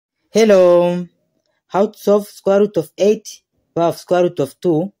Hello! How to solve square root of 8 power of square root of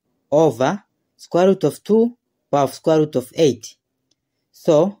 2 over square root of 2 power of square root of 8.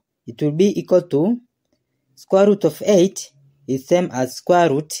 So, it will be equal to square root of 8 is same as square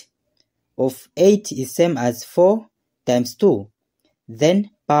root of 8 is same as 4 times 2. Then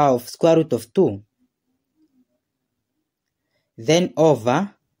power of square root of 2. Then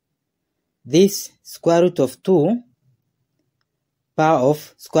over this square root of 2 power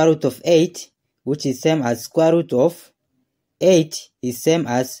of square root of 8, which is same as square root of 8 is same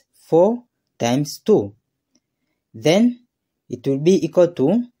as 4 times 2. Then it will be equal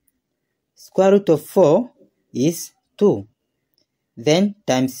to square root of 4 is 2. Then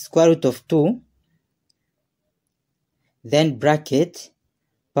times square root of 2. Then bracket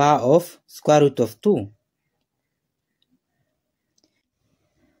power of square root of 2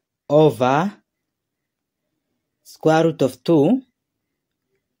 over square root of 2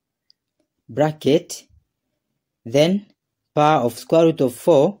 bracket, then power of square root of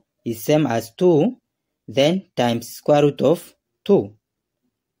 4 is same as 2, then times square root of 2.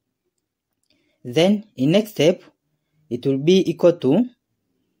 Then in next step, it will be equal to,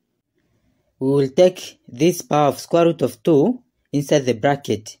 we will take this power of square root of 2 inside the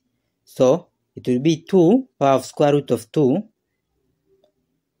bracket. So it will be 2 power of square root of 2,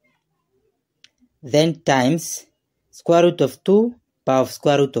 then times square root of 2 power of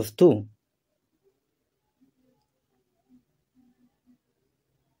square root of 2.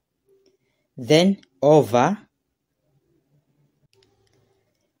 Then over,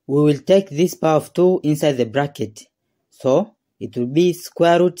 we will take this power of 2 inside the bracket. So it will be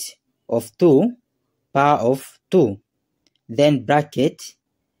square root of 2 power of 2. Then bracket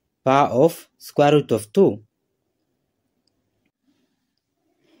power of square root of 2.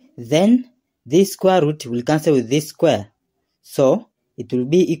 Then this square root will cancel with this square. So it will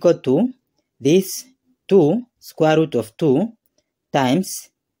be equal to this 2 square root of 2 times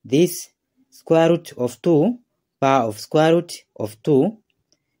this square root of 2 power of square root of 2,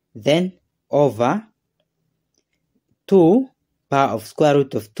 then over 2 power of square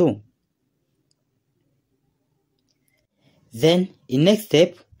root of 2. Then in next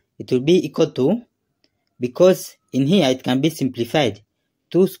step, it will be equal to, because in here it can be simplified,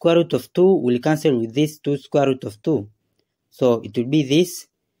 2 square root of 2 will cancel with this 2 square root of 2. So it will be this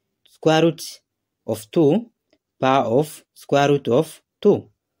square root of 2 power of square root of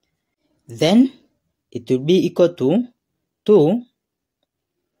 2. Then it will be equal to 2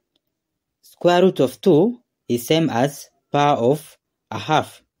 square root of 2 is same as power of a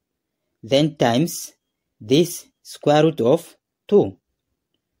half. Then times this square root of 2.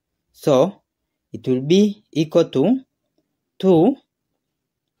 So it will be equal to 2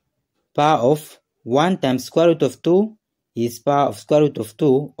 power of 1 times square root of 2 is power of square root of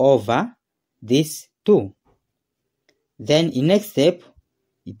 2 over this 2. Then in next step,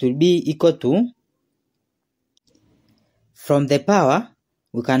 it will be equal to, from the power,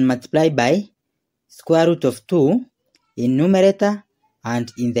 we can multiply by square root of 2 in numerator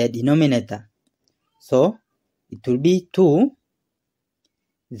and in the denominator. So it will be 2,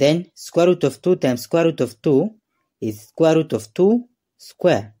 then square root of 2 times square root of 2 is square root of 2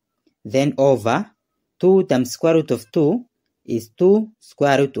 square. Then over 2 times square root of 2 is 2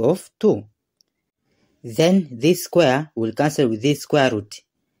 square root of 2. Then this square will cancel with this square root,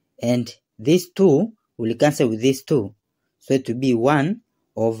 and this 2 will cancel with this 2. So it will be 1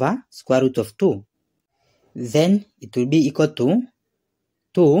 over square root of 2. Then it will be equal to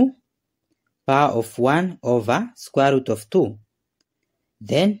 2 power of 1 over square root of 2.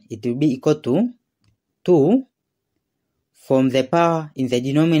 Then it will be equal to 2 from the power in the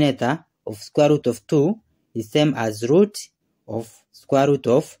denominator of square root of 2 is same as root of square root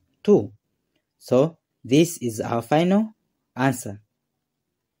of 2. So this is our final answer.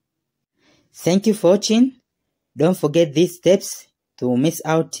 Thank you for watching. Don't forget these steps to miss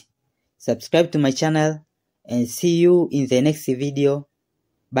out. Subscribe to my channel and see you in the next video.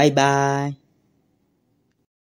 Bye bye.